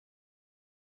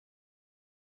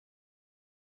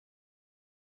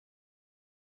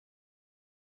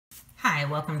Hi,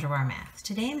 welcome to our math.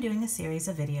 Today I'm doing a series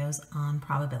of videos on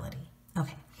probability.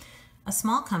 Okay, a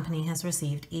small company has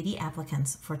received 80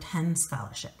 applicants for 10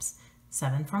 scholarships,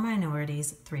 7 for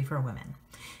minorities, 3 for women.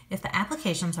 If the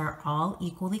applications are all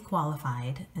equally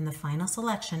qualified and the final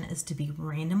selection is to be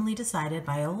randomly decided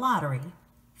by a lottery,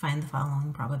 find the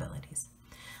following probabilities.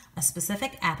 A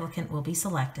specific applicant will be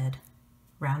selected,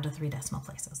 round to 3 decimal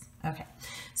places. Okay,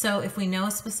 so if we know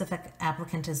a specific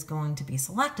applicant is going to be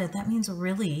selected, that means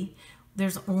really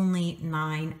there's only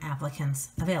 9 applicants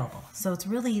available. So it's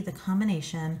really the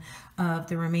combination of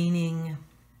the remaining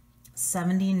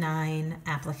 79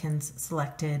 applicants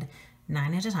selected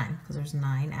 9 at a time, because there's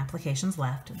 9 applications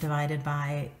left, divided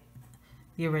by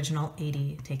the original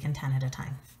 80 taken 10 at a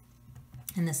time.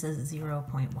 And this is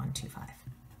 0.125.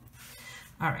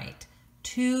 All right.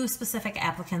 2 specific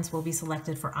applicants will be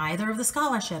selected for either of the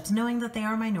scholarships, knowing that they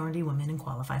are minority women and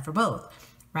qualify for both.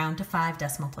 Round to 5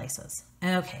 decimal places.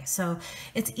 Okay, so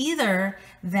it's either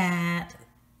that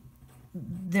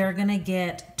they're going to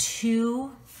get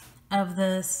 2 of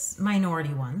the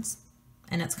minority ones,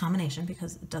 and it's combination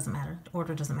because it doesn't matter, the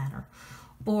order doesn't matter,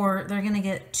 or they're going to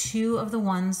get 2 of the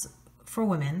ones for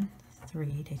women,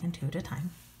 3 taken 2 at a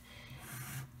time,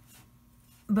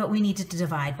 but we need to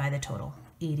divide by the total.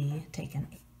 80 taken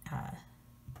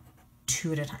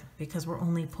 2 at a time, because we're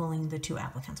only pulling the 2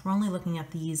 applicants. We're only looking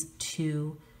at these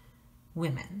 2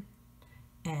 women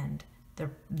and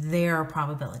their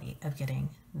probability of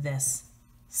getting this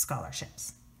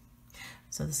scholarships.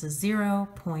 So this is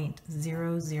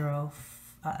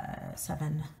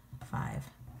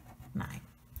 0.00759.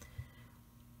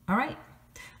 All right.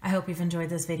 I hope you've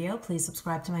enjoyed this video. Please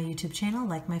subscribe to my YouTube channel,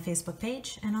 like my Facebook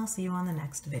page, and I'll see you on the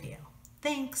next video.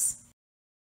 Thanks.